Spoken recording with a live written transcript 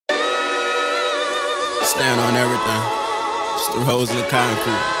stand on everything. Just the rose in the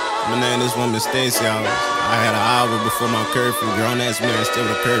concrete. My name is woman Stacie. I had an hour before my curfew. Grown ass man still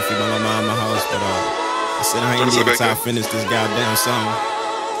with a curfew by my mom in my house. But I said I ain't leave until I finish this goddamn song.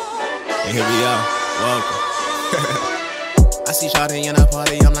 And here we are. Welcome. I see Shawty in a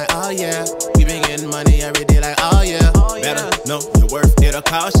party, I'm like, oh yeah. We been getting money every day, like, oh yeah. Better know your worth, it'll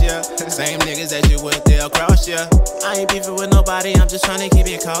cost ya. Same niggas that you with, they'll cross ya. I ain't beefing with nobody, I'm just tryna keep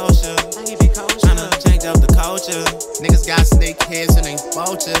it kosher. Tryna change up the culture. Niggas got snake heads and they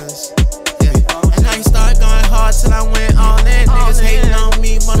vultures. Yeah. And I ain't start going hard till I went all in. Niggas hating on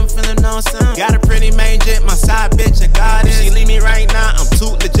me, but I'm feeling awesome. Got a pretty main jet, my side bitch, I got it. She leave me right now, I'm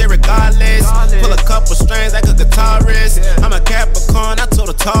too legit regardless. Pull a couple strings like a guitarist. I'm a Capricorn, I told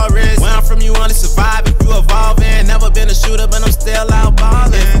a Taurus. Where I'm from, you only survive if you evolving. Never been a shooter, but I'm still out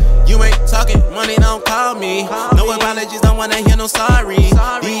ballin'. You ain't talking, money don't call me. No apologies, don't wanna hear no sorry.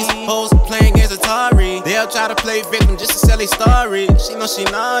 These hoes playing games Atari. They'll try to play victim just to sell a story. She know she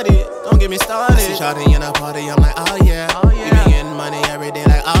naughty, don't get me started. I see Shawty in a party, I'm like, oh yeah. We be getting money every day,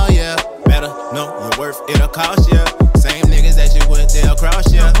 like, oh yeah. Better know your worth, it'll cost ya. Same niggas that you with, they'll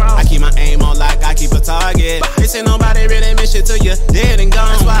cross ya. I keep my aim on lock, I keep a target. They say nobody really miss you till you dead and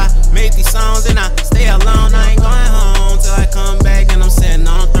gone. That's why I made these songs and I stay alone. I ain't going home till I come back and I'm sitting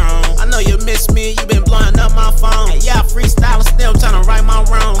on the throne. I know you miss me, you been blowing up my phone. Hey, yeah, I freestyle, still tryna right my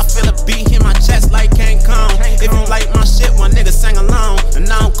wrongs. I feel a beat in my chest like King Kong. If you like my shit, one nigga sang along. And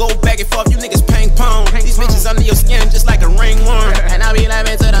I don't go back and forth, you niggas ping pong. These bitches under your skin just like a ringworm. And I be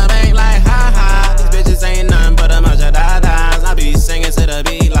laughing to the bank like ha ha. These bitches ain't nothing but a bunch of da-das. I be singing to the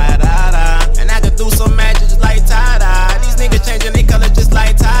beat like da-da. And I can do some magic just like tie-dye. These niggas changing their color just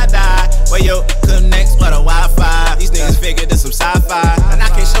like tie-dye. Where yo connects with a Wi-Fi. These niggas figured this some sci-fi. And I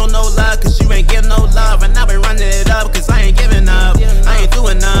can't show no love cause you ain't give no love. And I been running it up cause I ain't giving up. I ain't do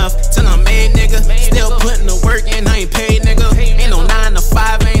enough till I'm made, nigga. Still putting the work in, I ain't paid, nigga. Ain't no 9 to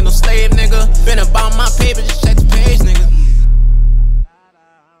 5, ain't no slave, nigga. Been about my paper, just check the page, nigga.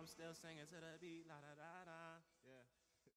 I'm still singing to the beat, la da da.